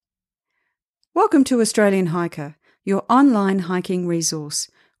Welcome to Australian Hiker, your online hiking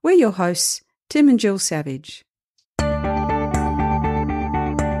resource. We're your hosts, Tim and Jill Savage.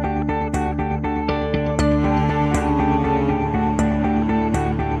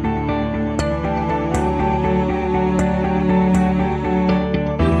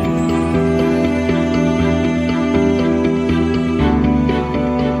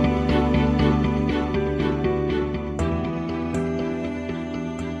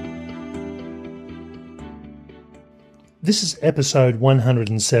 This is episode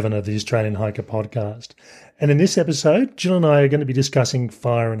 107 of the Australian Hiker podcast. And in this episode, Jill and I are going to be discussing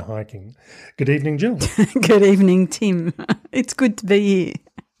fire and hiking. Good evening, Jill. Good evening, Tim. It's good to be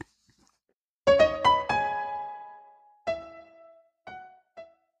here.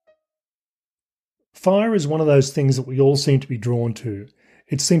 Fire is one of those things that we all seem to be drawn to.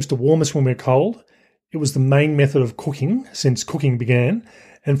 It seems to warm us when we're cold. It was the main method of cooking since cooking began.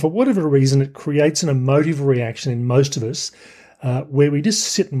 And for whatever reason, it creates an emotive reaction in most of us where we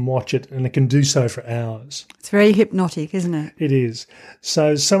just sit and watch it, and it can do so for hours. It's very hypnotic, isn't it? It is.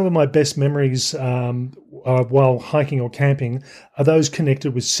 So some of my best memories while hiking or camping are those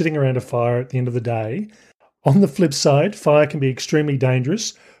connected with sitting around a fire at the end of the day. On the flip side, fire can be extremely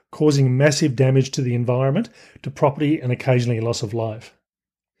dangerous, causing massive damage to the environment, to property, and occasionally loss of life.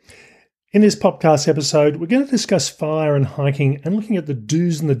 In this podcast episode, we're going to discuss fire and hiking and looking at the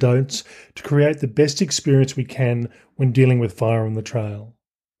do's and the don'ts to create the best experience we can when dealing with fire on the trail.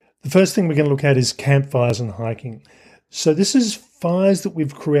 The first thing we're going to look at is campfires and hiking. So this is fires that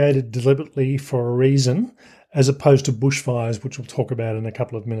we've created deliberately for a reason, as opposed to bushfires, which we'll talk about in a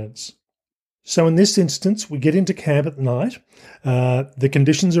couple of minutes. So in this instance, we get into camp at night. The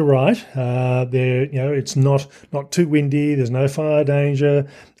conditions are right. It's not too windy. There's no fire danger.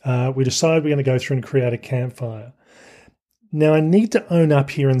 We decide we're going to go through and create a campfire. Now, I need to own up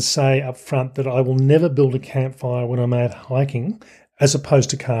here and say up front that I will never build a campfire when I'm out hiking, as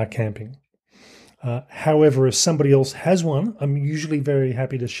opposed to car camping. However, if somebody else has one, I'm usually very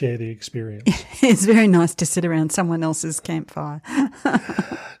happy to share the experience. It's very nice to sit around someone else's campfire.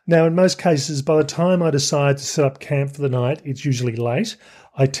 Now, in most cases, by the time I decide to set up camp for the night, it's usually late.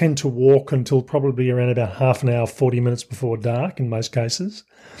 I tend to walk until probably around about half an hour, 40 minutes before dark in most cases.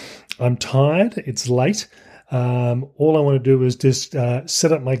 I'm tired. It's late. All I want to do is just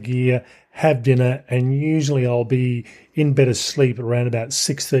set up my gear, have dinner, and usually I'll be in bed asleep around about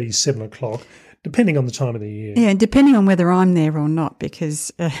 6:30, 7 o'clock, depending on the time of the year. Yeah, depending on whether I'm there or not,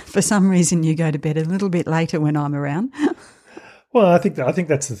 because for some reason you go to bed a little bit later when I'm around. Well, I think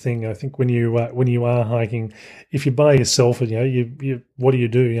that's the thing. I think when you are hiking, if you're by yourself, you what do you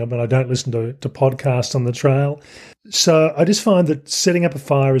do? I don't listen to podcasts on the trail, so I just find that setting up a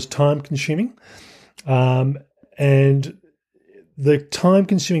fire is time consuming, and the time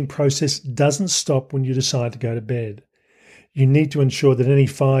consuming process doesn't stop when you decide to go to bed. You need to ensure that any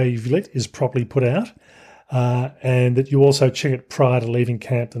fire you've lit is properly put out, and that you also check it prior to leaving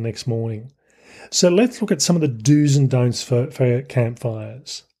camp the next morning. So let's look at some of the do's and don'ts for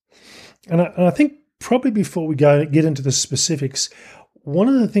campfires. And I think probably before we get into the specifics, one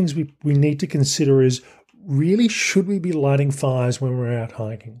of the things we need to consider is really should we be lighting fires when we're out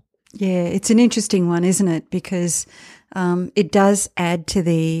hiking? Yeah, it's an interesting one, isn't it? Because it does add to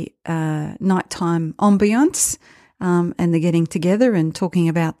the nighttime ambience and the getting together and talking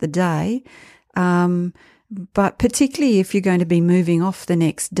about the day. But particularly if you're going to be moving off the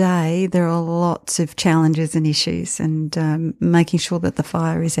next day, there are lots of challenges and issues, and making sure that the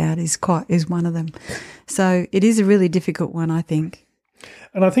fire is out is one of them. So it is a really difficult one, I think.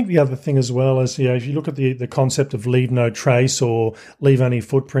 And I think the other thing as well is, if you look at the concept of leave no trace or leave only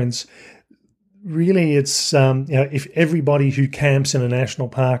footprints, really it's, if everybody who camps in a national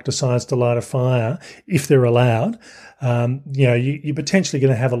park decides to light a fire, if they're allowed, you're potentially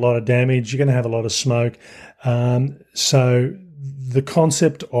going to have a lot of damage. You're going to have a lot of smoke. So the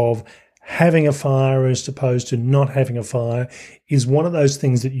concept of having a fire as opposed to not having a fire is one of those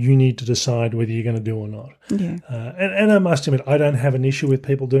things that you need to decide whether you're going to do or not. Yeah. And I must admit, I don't have an issue with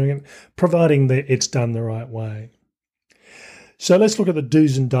people doing it, providing that it's done the right way. So let's look at the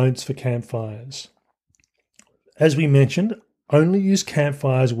do's and don'ts for campfires. As we mentioned, only use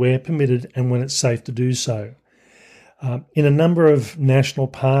campfires where permitted and when it's safe to do so. In a number of national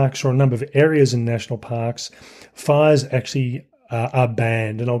parks or a number of areas in national parks, fires actually are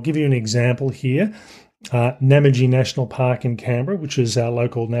banned. And I'll give you an example here. Namadgi National Park in Canberra, which is our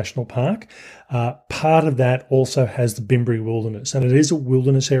local national park, part of that also has the Bimberi Wilderness, and it is a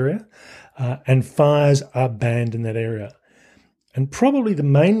wilderness area, and fires are banned in that area. And probably the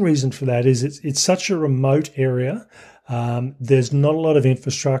main reason for that is it's such a remote area There's not a lot of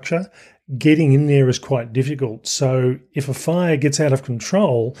infrastructure. Getting in there is quite difficult. So if a fire gets out of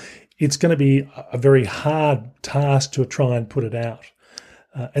control, it's going to be a very hard task to try and put it out.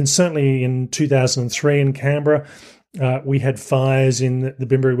 And certainly in 2003 in Canberra, we had fires in the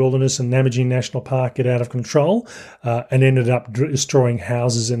Bimberi Wilderness and Namadgi National Park get out of control and ended up destroying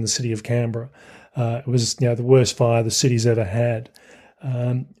houses in the city of Canberra. It was the worst fire the city's ever had.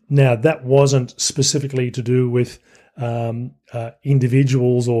 Now, that wasn't specifically to do with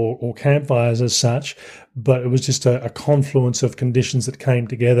individuals or campfires as such, but it was just a confluence of conditions that came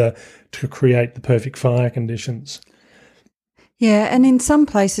together to create the perfect fire conditions. Yeah, and in some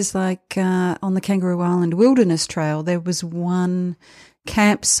places like on the Kangaroo Island Wilderness Trail, there was one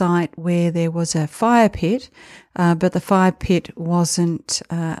campsite where there was a fire pit, but the fire pit wasn't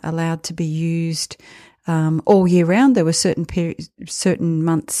allowed to be used all year round. There were certain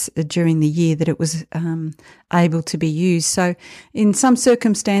months during the year that it was able to be used. So in some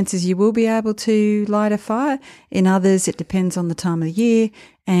circumstances, you will be able to light a fire. In others, it depends on the time of the year.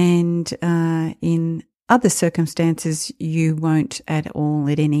 And in other circumstances, you won't at all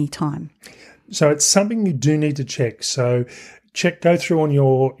at any time. So it's something you do need to check. So go through on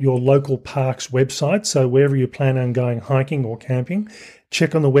your local park's website. So wherever you plan on going hiking or camping,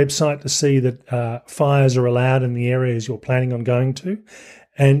 check on the website to see that fires are allowed in the areas you're planning on going to,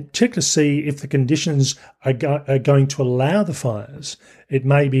 and check to see if the conditions are going to allow the fires. It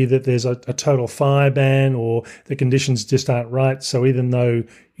may be that there's a total fire ban or the conditions just aren't right. So even though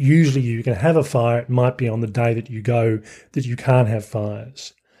usually you can have a fire, it might be on the day that you go that you can't have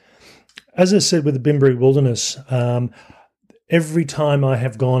fires. As I said with the Bimberi Wilderness, every time I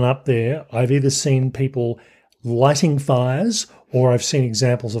have gone up there, I've either seen people lighting fires or I've seen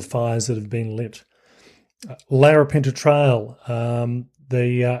examples of fires that have been lit. Larapinta Trail,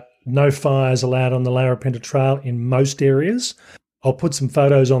 no fires allowed on the Larapinta Trail in most areas. I'll put some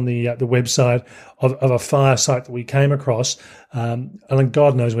photos on the website of a fire site that we came across, and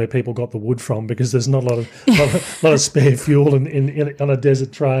God knows where people got the wood from because there's not a lot of spare fuel on a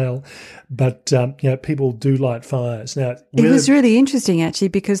desert trail. But people do light fires. Now it was really interesting actually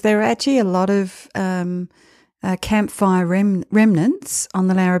because there are actually a lot of campfire remnants on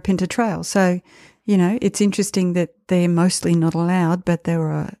the Larapinta Trail. So it's interesting that they're mostly not allowed, but there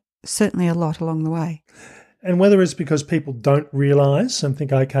are certainly a lot along the way. And whether it's because people don't realise and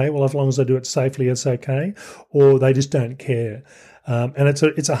think, okay, well, as long as I do it safely, it's okay, or they just don't care. And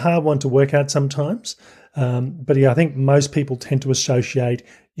it's a hard one to work out sometimes. But I think most people tend to associate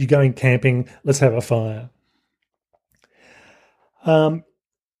you going camping, let's have a fire.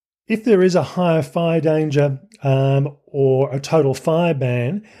 If there is a higher fire danger or a total fire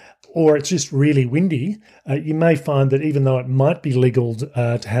ban, or it's just really windy, you may find that even though it might be legal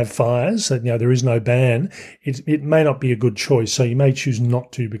to have fires, there is no ban, it may not be a good choice. So you may choose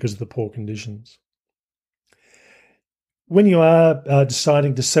not to because of the poor conditions. When you are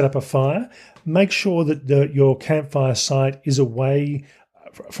deciding to set up a fire, make sure that your campfire site is away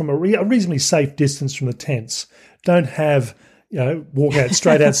from a reasonably safe distance from the tents. Don't have walk out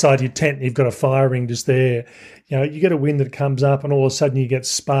straight outside your tent and you've got a fire ring just there. You get a wind that comes up and all of a sudden you get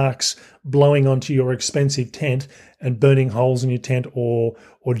sparks blowing onto your expensive tent and burning holes in your tent or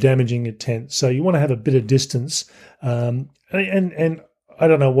damaging your tent. So you want to have a bit of distance. And I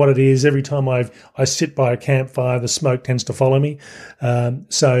don't know what it is. Every time I sit by a campfire, the smoke tends to follow me.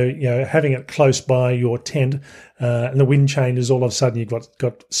 So having it close by your tent and the wind changes, all of a sudden you've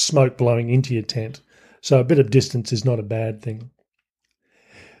got smoke blowing into your tent. So a bit of distance is not a bad thing.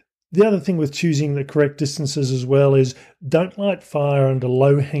 The other thing with choosing the correct distances as well is don't light fire under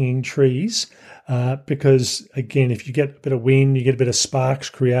low-hanging trees because, again, if you get a bit of wind, you get a bit of sparks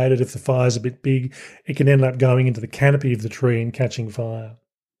created. If the fire's a bit big, it can end up going into the canopy of the tree and catching fire.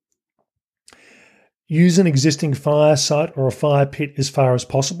 Use an existing fire site or a fire pit as far as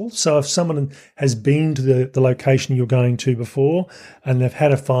possible. So if someone has been to the location you're going to before and they've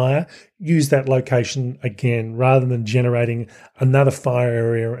had a fire, use that location again rather than generating another fire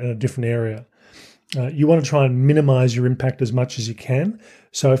area in a different area. You want to try and minimize your impact as much as you can.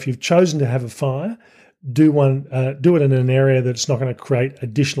 So if you've chosen to have a fire, do it in an area that's not going to create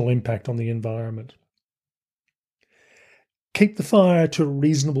additional impact on the environment. Keep the fire to a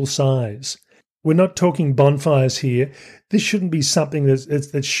reasonable size. We're not talking bonfires here. This shouldn't be something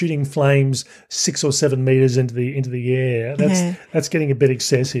that's shooting flames 6 or 7 meters into the air. That's getting a bit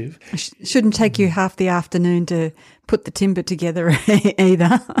excessive. Shouldn't take you half the afternoon to put the timber together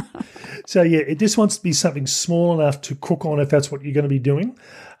either. So it just wants to be something small enough to cook on if that's what you're going to be doing,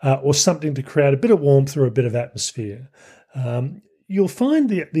 or something to create a bit of warmth or a bit of atmosphere. You'll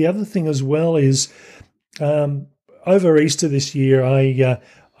find the other thing as well is over Easter this year,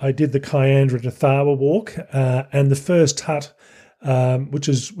 I did the Kiandra to Tharwa walk, and the first hut, which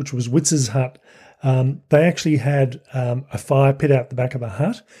was Witz's hut, they actually had a fire pit out the back of the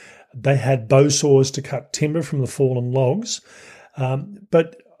hut. They had bow saws to cut timber from the fallen logs,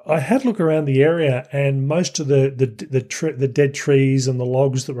 but I had a look around the area, and most of the dead trees and the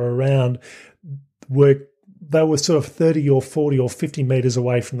logs that were around were sort of 30 or 40 or 50 metres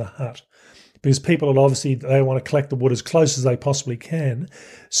away from the hut, because people they want to collect the wood as close as they possibly can.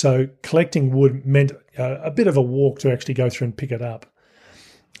 So collecting wood meant a bit of a walk to actually go through and pick it up.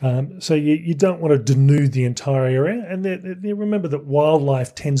 So you don't want to denude the entire area, and remember that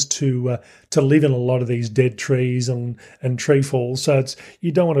wildlife tends to live in a lot of these dead trees and tree falls. So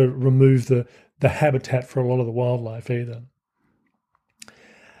you don't want to remove the habitat for a lot of the wildlife either.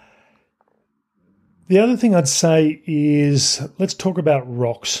 The other thing I'd say is, let's talk about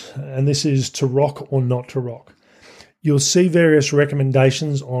rocks, and this is to rock or not to rock. You'll see various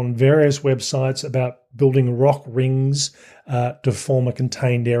recommendations on various websites about building rock rings to form a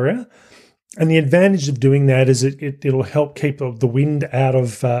contained area. And the advantage of doing that is it'll help keep the wind out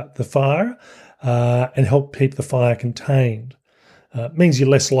of the fire and help keep the fire contained. It means you're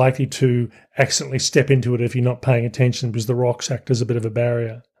less likely to accidentally step into it if you're not paying attention, because the rocks act as a bit of a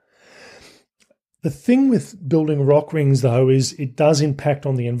barrier. The thing with building rock rings, though, is it does impact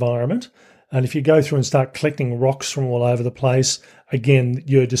on the environment. And if you go through and start collecting rocks from all over the place, again,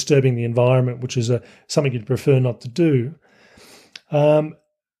 you're disturbing the environment, which is something you'd prefer not to do. But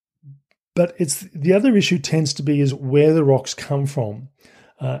the other issue tends to be is where the rocks come from.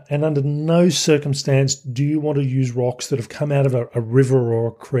 And under no circumstance do you want to use rocks that have come out of a river or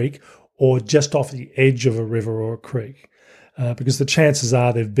a creek, or just off the edge of a river or a creek, because the chances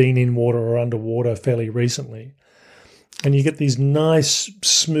are they've been in water or underwater fairly recently. And you get these nice,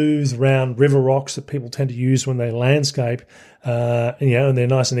 smooth, round river rocks that people tend to use when they landscape, and they're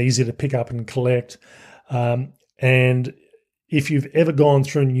nice and easy to pick up and collect. And if you've ever gone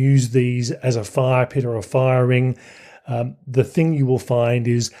through and used these as a fire pit or a fire ring, the thing you will find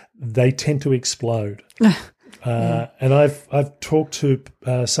is they tend to explode. And I've talked to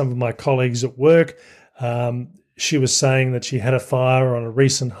some of my colleagues at work. She was saying that she had a fire on a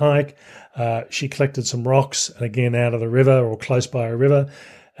recent hike. She collected some rocks, and again, out of the river or close by a river.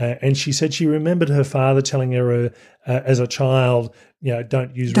 And she said she remembered her father telling her as a child,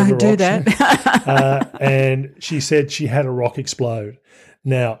 don't use river rocks. Don't do that. And she said she had a rock explode.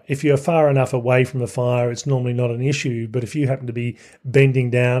 Now, if you're far enough away from the fire, it's normally not an issue. But if you happen to be bending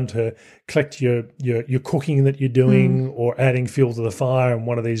down to collect your cooking that you're doing or adding fuel to the fire, and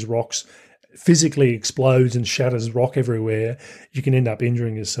one of these rocks physically explodes and shatters rock everywhere, you can end up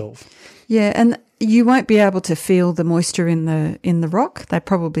injuring yourself. Yeah, and you won't be able to feel the moisture in the rock. They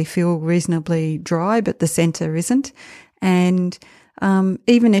probably feel reasonably dry, but the centre isn't. And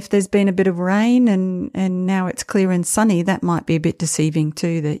even if there's been a bit of rain and now it's clear and sunny, that might be a bit deceiving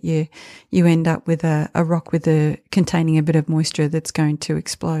too, that you end up with a rock containing a bit of moisture that's going to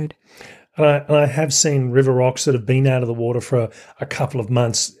explode. And I have seen river rocks that have been out of the water for a couple of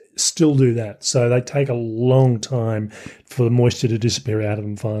months still do that. So they take a long time for the moisture to disappear out of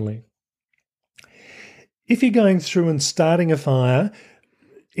them finally. If you're going through and starting a fire,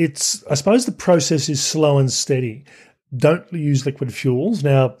 I suppose the process is slow and steady. Don't use liquid fuels.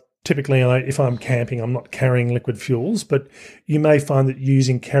 Now, typically, if I'm camping, I'm not carrying liquid fuels, but you may find that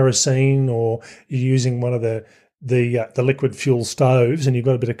using kerosene, or you're using one of the liquid fuel stoves, and you've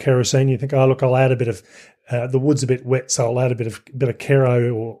got a bit of kerosene. You think, I'll add a bit of the wood's a bit wet, so I'll add a bit of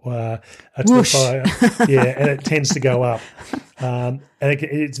kero to the fire. Yeah, and it tends to go up. And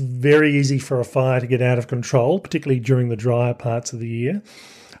it's very easy for a fire to get out of control, particularly during the drier parts of the year.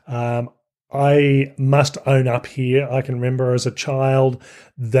 I must own up here. I can remember as a child,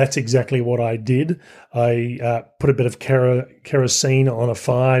 that's exactly what I did. I put a bit of kerosene on a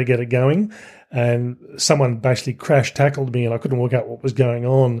fire to get it going, and someone basically crash tackled me, and I couldn't work out what was going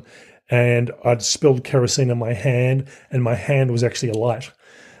on. And I'd spilled kerosene on my hand, and my hand was actually alight.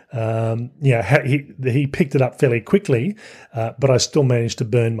 He picked it up fairly quickly, but I still managed to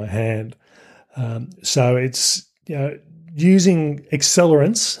burn my hand. So it's, using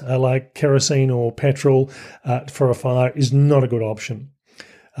accelerants like kerosene or petrol for a fire is not a good option.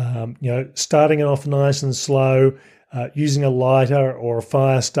 Starting it off nice and slow, using a lighter or a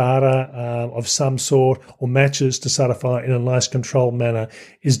fire starter of some sort, or matches to start a fire in a nice controlled manner,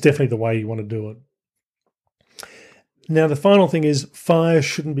 is definitely the way you want to do it. Now, the final thing is fire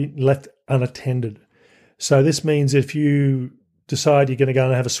shouldn't be left unattended. So this means if you decide you're going to go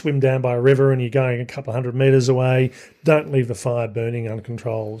and have a swim down by a river and you're going a couple of 100 metres away, don't leave the fire burning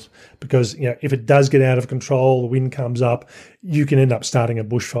uncontrolled, because if it does get out of control, the wind comes up, you can end up starting a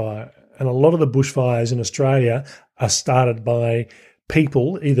bushfire. And a lot of the bushfires in Australia are started by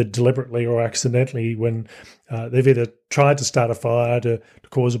people, either deliberately or accidentally, when they've either tried to start a fire to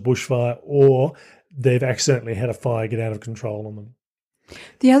cause a bushfire, or they've accidentally had a fire get out of control on them.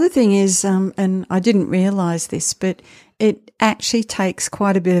 The other thing is, and I didn't realise this, but it actually takes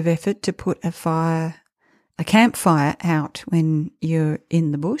quite a bit of effort to put a campfire out when you're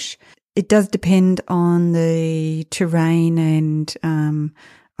in the bush. It does depend on the terrain and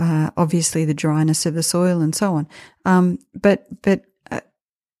obviously the dryness of the soil and so on. But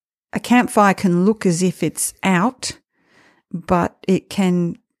a campfire can look as if it's out, but it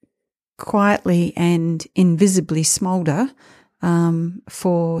can quietly and invisibly smoulder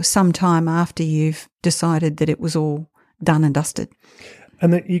for some time after you've decided that it was all done and dusted.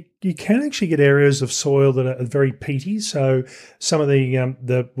 And that you can actually get areas of soil that are very peaty. So some of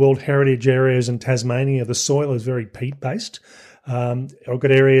the World Heritage areas in Tasmania, the soil is very peat based. I've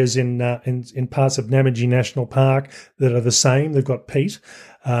got areas in parts of Namadgi National Park that are the same. They've got peat.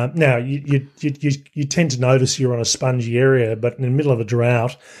 Now you tend to notice you're on a spongy area, but in the middle of a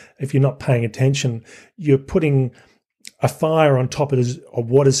drought, if you're not paying attention, you're putting a fire on top of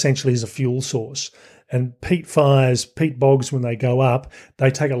what essentially is a fuel source. And peat fires, peat bogs, when they go up, they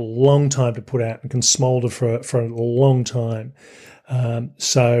take a long time to put out and can smoulder for a long time.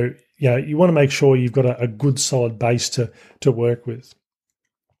 So you want to make sure you've got a good solid base to work with.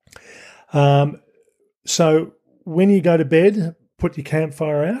 So when you go to bed, put your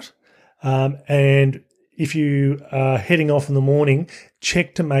campfire out. And if you are heading off in the morning,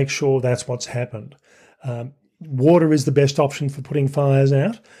 check to make sure that's what's happened. Water is the best option for putting fires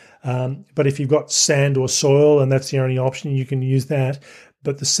out. But if you've got sand or soil and that's the only option, you can use that.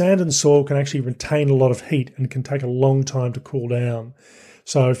 But the sand and soil can actually retain a lot of heat and can take a long time to cool down.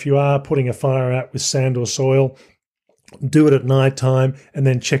 So if you are putting a fire out with sand or soil, do it at night time and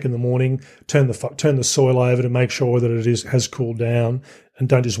then check in the morning, turn the soil over to make sure that it has cooled down, and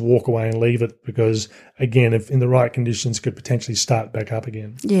don't just walk away and leave it, because, again, if in the right conditions, could potentially start back up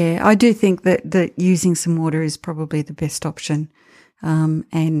again. Yeah, I do think that using some water is probably the best option,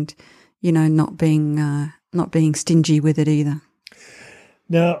 and not being stingy with it either.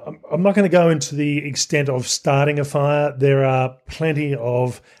 Now, I'm not going to go into the extent of starting a fire. There are plenty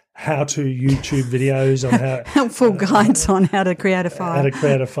of how-to YouTube videos on how helpful guides on how to create a fire. How to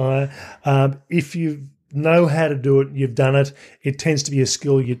create a fire. If you know how to do it, you've done it. It tends to be a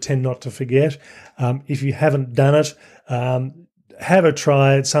skill you tend not to forget. If you haven't done it, have a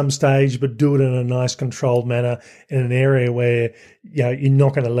try at some stage, but do it in a nice, controlled manner in an area where you're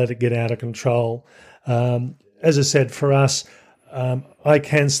not going to let it get out of control. As I said, for us, I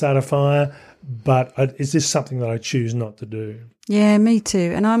can start a fire, but is this something that I choose not to do? Yeah, me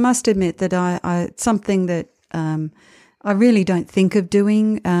too. And I must admit that it's something that I really don't think of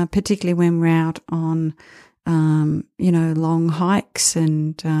doing, particularly when we're out on, long hikes,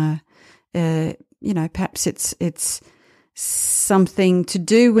 and perhaps it's something to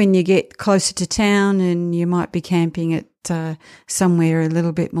do when you get closer to town and you might be camping at somewhere a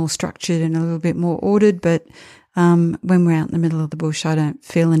little bit more structured and a little bit more ordered. But when we're out in the middle of the bush, I don't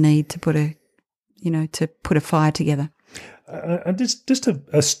feel a need to put a fire together. Just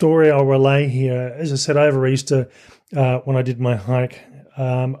a story I'll relay here. As I said, over Easter, when I did my hike,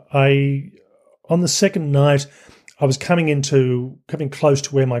 on the second night, I was coming close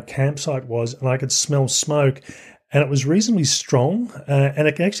to where my campsite was, and I could smell smoke, and it was reasonably strong. And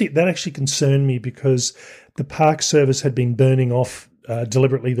that actually concerned me, because the Park Service had been burning off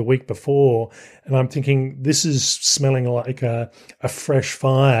deliberately the week before, and I'm thinking, this is smelling like a fresh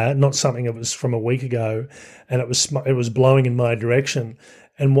fire, not something that was from a week ago, and it was blowing in my direction.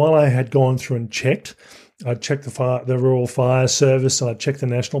 And while I had gone through and checked, I checked the Rural Fire Service, and I checked the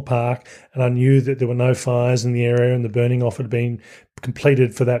National Park, and I knew that there were no fires in the area, and the burning off had been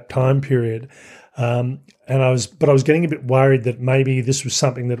completed for that time period. But I was getting a bit worried that maybe this was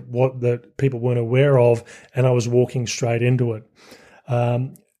something that people weren't aware of, and I was walking straight into it.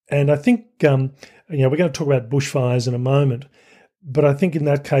 And I think, we're going to talk about bushfires in a moment, but I think in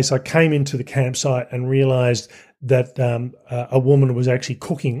that case, I came into the campsite and realised that a woman was actually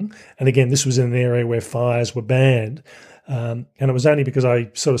cooking. And again, this was in an area where fires were banned. And it was only because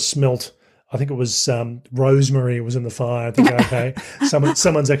I sort of smelt, I think it was rosemary was in the fire. I think, okay,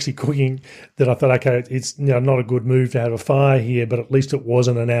 someone's actually cooking, that I thought, okay, it's not a good move to have a fire here, but at least it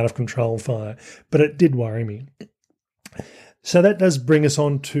wasn't an out-of-control fire. But it did worry me. So that does bring us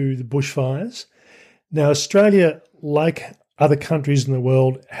on to the bushfires. Now, Australia, like other countries in the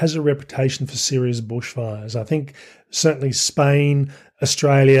world has a reputation for serious bushfires. I think certainly Spain,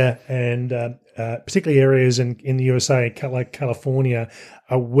 Australia, and particularly areas in the USA like California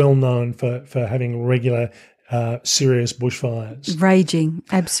are well known for having regular serious bushfires.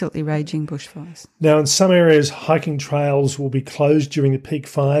 Absolutely raging bushfires. Now, in some areas, hiking trails will be closed during the peak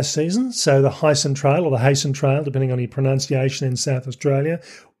fire season. So the Hyson Trail, or the Hasten Trail, depending on your pronunciation in South Australia,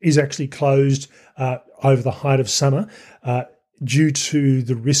 is actually closed over the height of summer due to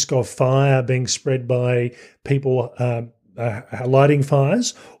the risk of fire being spread by people lighting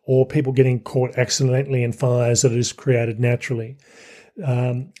fires or people getting caught accidentally in fires that is created naturally.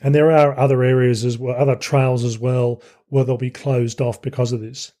 And there are other areas as well, other trails as well, where they'll be closed off because of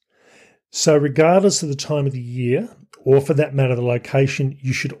this. So regardless of the time of the year, or for that matter, the location,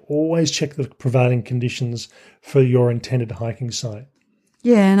 you should always check the prevailing conditions for your intended hiking site.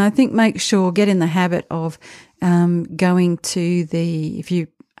 Yeah, and I think get in the habit of going to if you're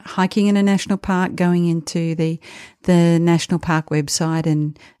hiking in a national park, going into the national park website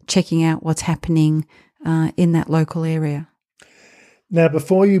and checking out what's happening in that local area. Now,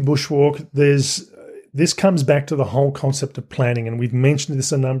 before you bushwalk, this comes back to the whole concept of planning, and we've mentioned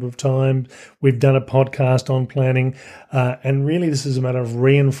this a number of times. We've done a podcast on planning, and really this is a matter of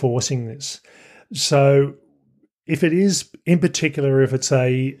reinforcing this. So if it is, in particular, if it's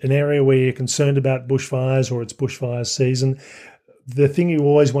an area where you're concerned about bushfires or it's bushfire season, the thing you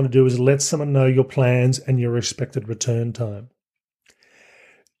always want to do is let someone know your plans and your expected return time.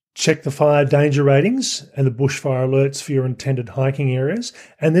 Check the fire danger ratings and the bushfire alerts for your intended hiking areas,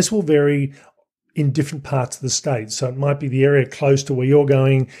 and this will vary in different parts of the state. So it might be the area close to where you're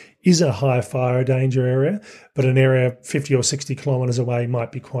going is a high fire danger area, but an area 50 or 60 kilometres away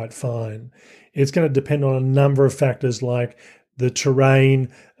might be quite fine. It's going to depend on a number of factors like the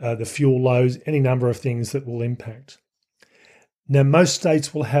terrain, the fuel loads, any number of things that will impact. Now, most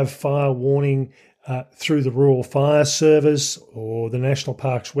states will have fire warning through the Rural Fire Service or the National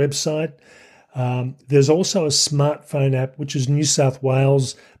Parks website. There's also a smartphone app, which is New South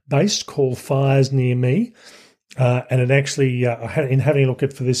Wales based, called Fires Near Me. And it actually, in having a look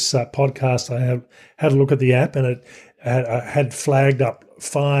at for this podcast, I had a look at the app, and it had flagged up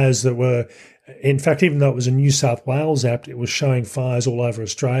fires that were, in fact, even though it was a New South Wales app, it was showing fires all over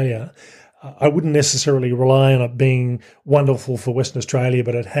Australia. I wouldn't necessarily rely on it being wonderful for Western Australia,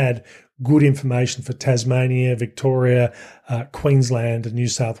 but it had good information for Tasmania, Victoria, Queensland and New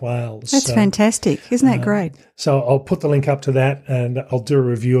South Wales. That's fantastic. Isn't that great? So I'll put the link up to that, and I'll do a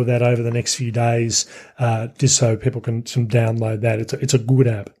review of that over the next few days just so people can download that. It's a good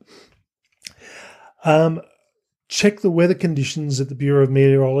app. Check the weather conditions at the Bureau of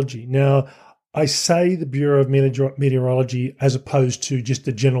Meteorology. Now, I say the Bureau of Meteorology as opposed to just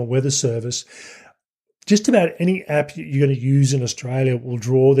the General Weather Service. Just about any app you're going to use in Australia will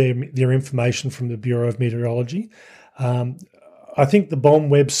draw their information from the Bureau of Meteorology. I think the BOM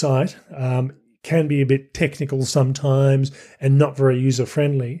website can be a bit technical sometimes and not very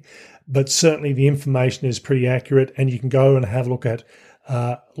user-friendly, but certainly the information is pretty accurate, and you can go and have a look at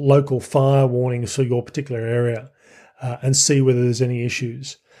local fire warnings for your particular area and see whether there's any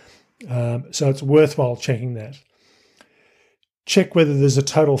issues. So it's worthwhile checking that. Check whether there's a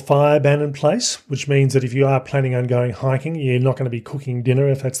total fire ban in place, which means that if you are planning on going hiking, you're not going to be cooking dinner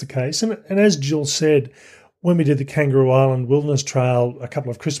if that's the case. And as Jill said, when we did the Kangaroo Island Wilderness Trail a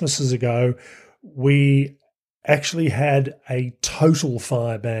couple of Christmases ago, we actually had a total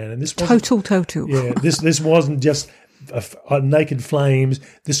fire ban. And this total. Yeah, this wasn't just naked flames.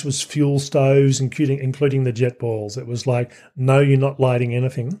 This was fuel stoves, including the jet balls. It was like, no, you're not lighting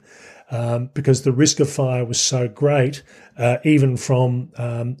anything. Because the risk of fire was so great, even from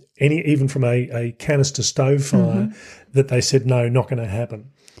a canister stove fire, that they said no, not going to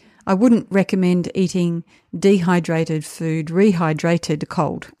happen. I wouldn't recommend eating dehydrated food, rehydrated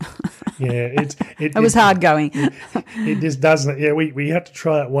cold. Yeah, it was hard going. It just doesn't. Yeah, we had to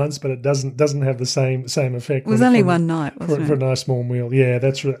try it once, but it doesn't have the same effect. It was only one night, wasn't it? For a nice small meal. Yeah,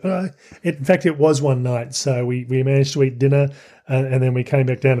 that's right. In fact, it was one night. So we managed to eat dinner, and then we came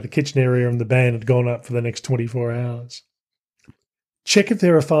back down to the kitchen area, and the ban had gone up for the next 24 hours. Check if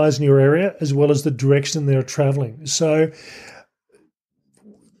there are fires in your area, as well as the direction they're travelling. So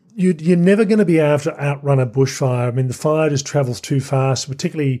you're never going to be able to outrun a bushfire. I mean, the fire just travels too fast,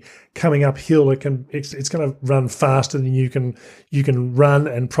 particularly coming uphill. It's going to run faster than you can run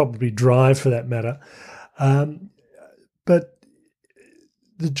and probably drive for that matter. But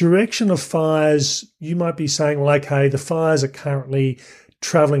the direction of fires, you might be saying, well, okay, the fires are currently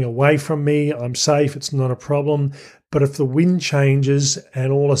traveling away from me, I'm safe, it's not a problem. But if the wind changes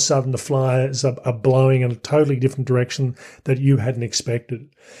and all of a sudden the fires are blowing in a totally different direction that you hadn't expected.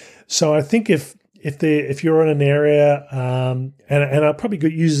 So I think if you're in an area, and I'll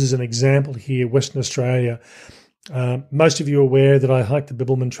probably use as an example here, Western Australia, most of you are aware that I hiked the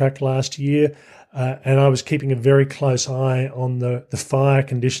Bibbulmun Track last year, and I was keeping a very close eye on the fire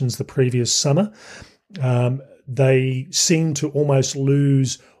conditions the previous summer. They seem to almost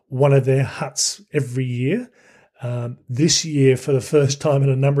lose one of their huts every year. This year, for the first time in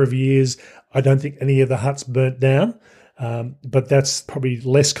a number of years, I don't think any of the huts burnt down, but that's probably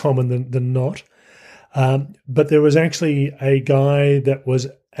less common than not. But there was actually a guy that was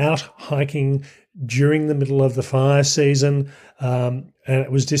out hiking during the middle of the fire season, and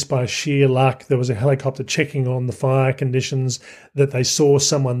it was just by sheer luck. There was a helicopter checking on the fire conditions that they saw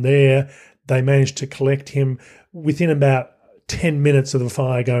someone there. They managed to collect him within about 10 minutes of the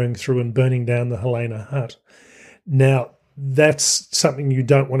fire going through and burning down the Helena hut. Now, that's something you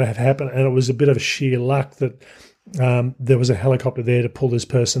don't want to have happen, and it was a bit of sheer luck that there was a helicopter there to pull this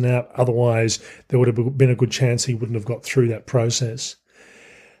person out. Otherwise, there would have been a good chance he wouldn't have got through that process.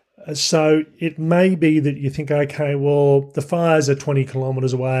 So it may be that you think, okay, well, the fires are 20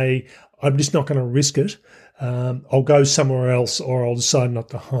 kilometres away. I'm just not going to risk it. I'll go somewhere else, or I'll decide not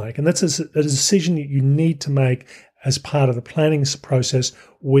to hike. And that's a decision that you need to make as part of the planning process,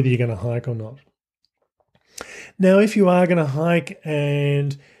 whether you're going to hike or not. Now, if you are going to hike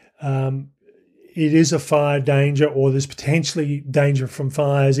and it is a fire danger, or there's potentially danger from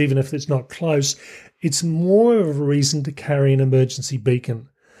fires, even if it's not close, it's more of a reason to carry an emergency beacon,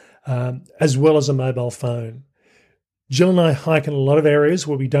 as well as a mobile phone. Jill and I hike in a lot of areas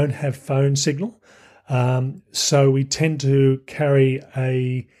where we don't have phone signal, so we tend to carry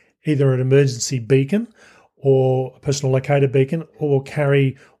either an emergency beacon or a personal locator beacon, or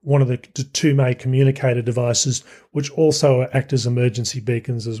carry one of the two main communicator devices, which also act as emergency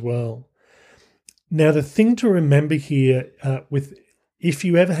beacons as well. Now, the thing to remember here, if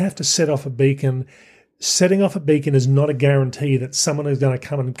you ever have to set off a beacon, setting off a beacon is not a guarantee that someone is going to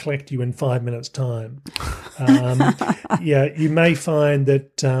come and collect you in 5 minutes' time. You may find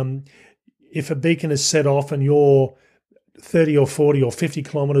that if a beacon is set off and you're 30 or 40 or 50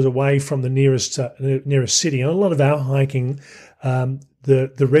 kilometres away from the nearest city, and a lot of our hiking,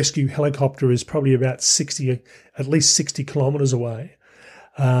 the rescue helicopter is probably about at least 60 kilometres away.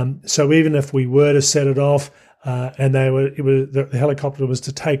 So even if we were to set it off, and the helicopter was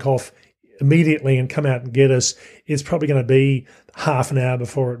to take off immediately and come out and get us, it's probably going to be half an hour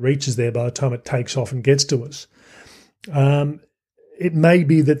before it reaches there by the time it takes off and gets to us. It may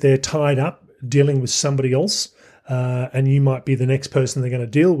be that they're tied up dealing with somebody else, and you might be the next person they're going to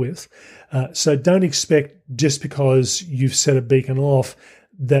deal with. So don't expect, just because you've set a beacon off,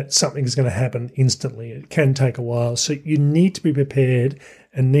 that something is going to happen instantly. It can take a while. So you need to be prepared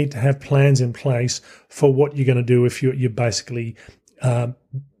and need to have plans in place for what you're going to do if you're basically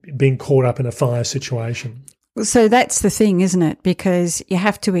being caught up in a fire situation. So that's the thing, isn't it? Because you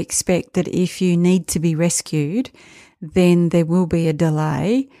have to expect that if you need to be rescued, then there will be a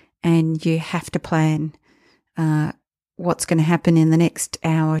delay, and you have to plan what's going to happen in the next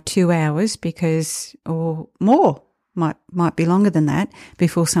hour, 2 hours, or more, might be longer than that,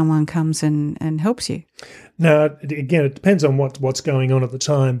 before someone comes and helps you. Now, again, it depends on what's going on at the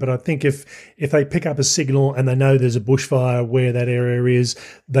time, but I think if they pick up a signal and they know there's a bushfire where that area is,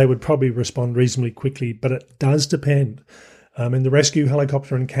 they would probably respond reasonably quickly, but it does depend. And the rescue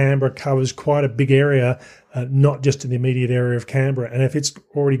helicopter in Canberra covers quite a big area, not just in the immediate area of Canberra. And if it's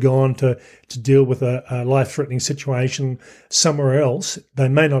already gone to deal with a life-threatening situation somewhere else, they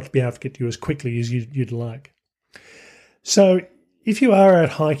may not be able to get to you as quickly as you'd like. So if you are out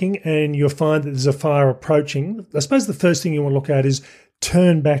hiking and you find that there's a fire approaching, I suppose the first thing you want to look at is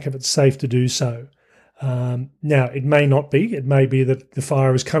turn back if it's safe to do so. Now, it may not be. It may be that the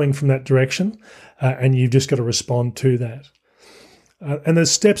fire is coming from that direction, and you've just got to respond to that. And there's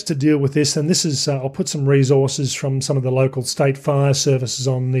steps to deal with this, and this is I'll put some resources from some of the local state fire services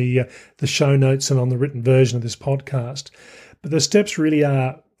on the show notes and on the written version of this podcast. But the steps really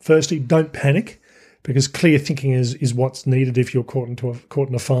are, firstly, don't panic, because clear thinking is what's needed if you're caught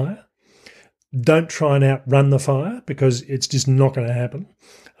in a fire. Don't try and outrun the fire, because it's just not going to happen.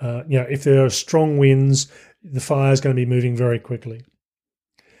 If there are strong winds, the fire is going to be moving very quickly.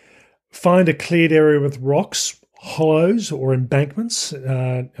 Find a cleared area with rocks, hollows or embankments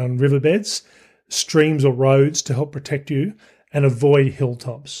on riverbeds, streams or roads to help protect you, and avoid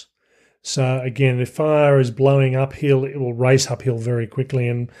hilltops. So again, if fire is blowing uphill, it will race uphill very quickly,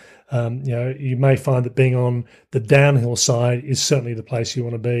 and you may find that being on the downhill side is certainly the place you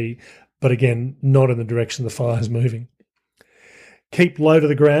want to be, but again, not in the direction the fire is moving. Keep low to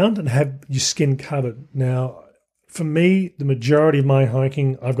the ground and have your skin covered. Now, for me, the majority of my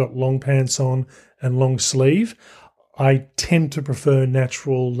hiking, I've got long pants on and long sleeve. I tend to prefer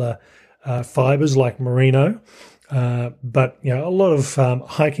natural fibers like merino, but a lot of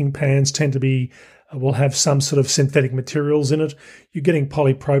hiking pants tend to will have some sort of synthetic materials in it. You're getting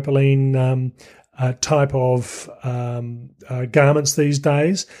polypropylene type of garments these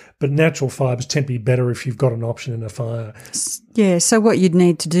days, but natural fibers tend to be better if you've got an option in a fire. Yeah, so what you'd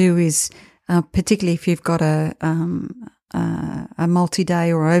need to do is, particularly if you've got a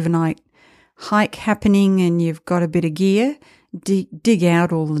multi-day or overnight hike happening and you've got a bit of gear, dig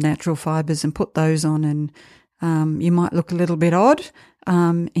out all the natural fibres and put those on, and you might look a little bit odd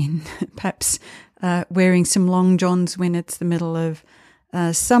in perhaps wearing some long johns when it's the middle of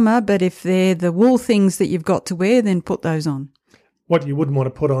summer, but if they're the wool things that you've got to wear, then put those on. What you wouldn't want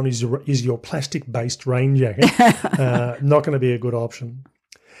to put on is your plastic-based rain jacket. Not going to be a good option.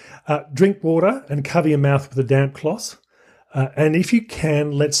 Drink water and cover your mouth with a damp cloth. And if you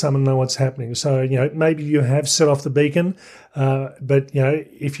can, let someone know what's happening. So, maybe you have set off the beacon, but,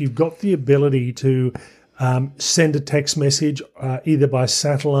 if you've got the ability to send a text message either by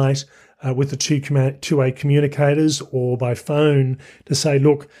satellite with the two-way communicators or by phone to say,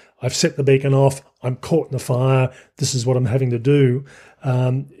 look, I've set the beacon off, I'm caught in the fire, this is what I'm having to do.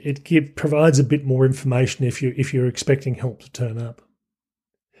 It provides a bit more information if you're expecting help to turn up.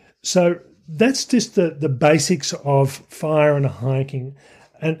 So that's just the basics of fire and hiking.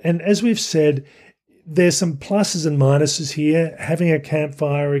 And as we've said, there's some pluses and minuses here. Having a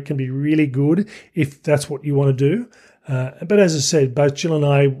campfire, it can be really good if that's what you want to do. But as I said, both Jill and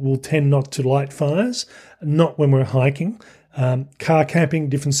I will tend not to light fires, not when we're hiking. Car camping,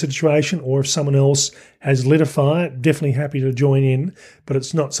 different situation, or if someone else has lit a fire, definitely happy to join in, but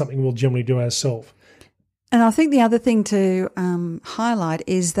it's not something we'll generally do ourselves. And I think the other thing to highlight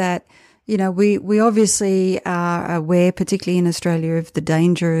is that, we obviously are aware, particularly in Australia, of the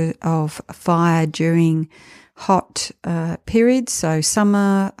danger of fire during hot periods, so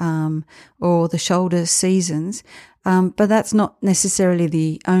summer or the shoulder seasons. But that's not necessarily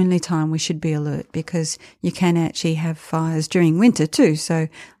the only time we should be alert, because you can actually have fires during winter too. So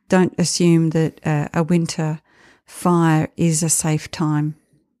don't assume that a winter fire is a safe time.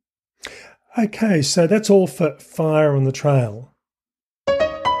 Okay, so that's all for fire on the trail.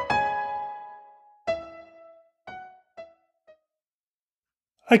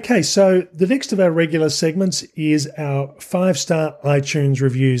 Okay, so the next of our regular segments is our 5-star iTunes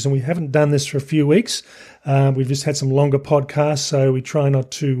reviews, and we haven't done this for a few weeks. We've just had some longer podcasts, so we try not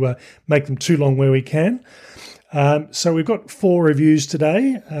to make them too long where we can. So we've got 4 reviews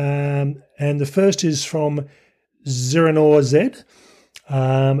today, and the first is from Zeranor Z,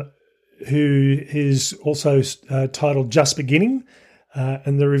 who is also titled Just Beginning,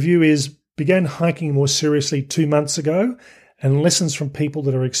 and the review is, began hiking more seriously 2 months ago, and lessons from people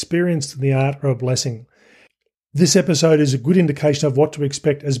that are experienced in the art are a blessing. This episode is a good indication of what to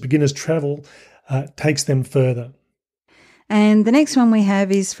expect as beginners travel takes them further. And the next one we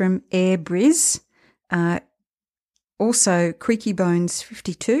have is from Air Briz, also Creaky Bones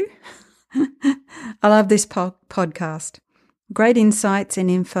 52. I love this podcast. Great insights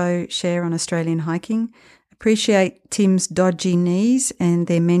and info share on Australian hiking. Appreciate Tim's dodgy knees and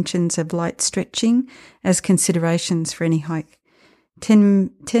their mentions of light stretching as considerations for any hike.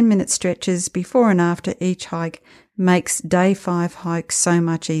 10-minute stretches before and after each hike makes day 5 hike so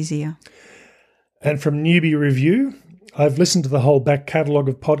much easier. And from Newbie Review, I've listened to the whole back catalogue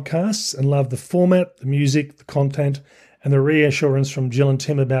of podcasts and love the format, the music, the content, and the reassurance from Jill and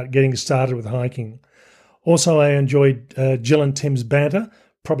Tim about getting started with hiking. Also, I enjoyed Jill and Tim's banter,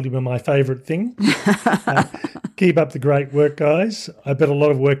 probably my favourite thing. Keep up the great work, guys. I bet a lot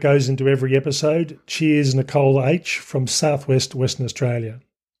of work goes into every episode. Cheers, Nicole H. from Southwest Western Australia.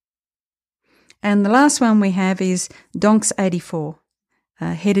 And the last one we have is Donks84,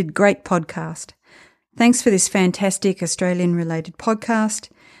 headed Great Podcast. Thanks for this fantastic Australian-related podcast.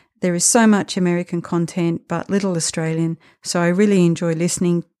 There is so much American content, but little Australian, so I really enjoy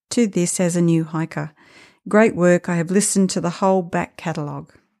listening to this as a new hiker. Great work. I have listened to the whole back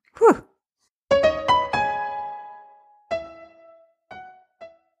catalogue. Whew.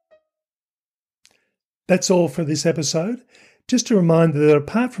 That's all for this episode. Just a reminder that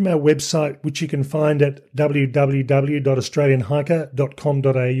apart from our website, which you can find at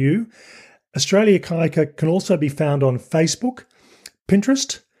www.australianhiker.com.au, Australia Hiker can also be found on Facebook,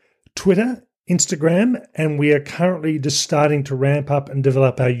 Pinterest, Twitter, Instagram, and we are currently just starting to ramp up and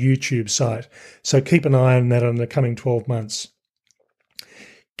develop our YouTube site. So keep an eye on that in the coming 12 months.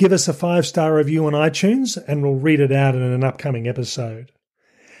 Give us a 5-star review on iTunes and we'll read it out in an upcoming episode.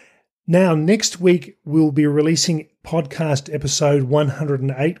 Now, next week, we'll be releasing podcast episode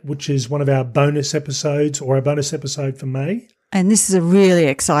 108, which is one of our bonus episodes, or a bonus episode for May. And this is a really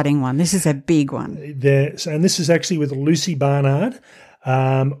exciting one. This is a big one. And this is actually with Lucy Barnard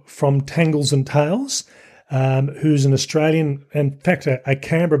from Tangles and Tales, who's an Australian, in fact, a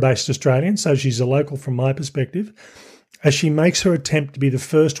Canberra-based Australian, so she's a local from my perspective, as she makes her attempt to be the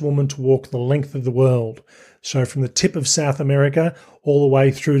first woman to walk the length of the world. So from the tip of South America all the way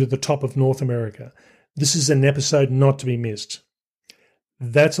through to the top of North America. This is an episode not to be missed.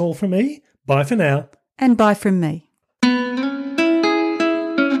 That's all from me. Bye for now. And bye from me.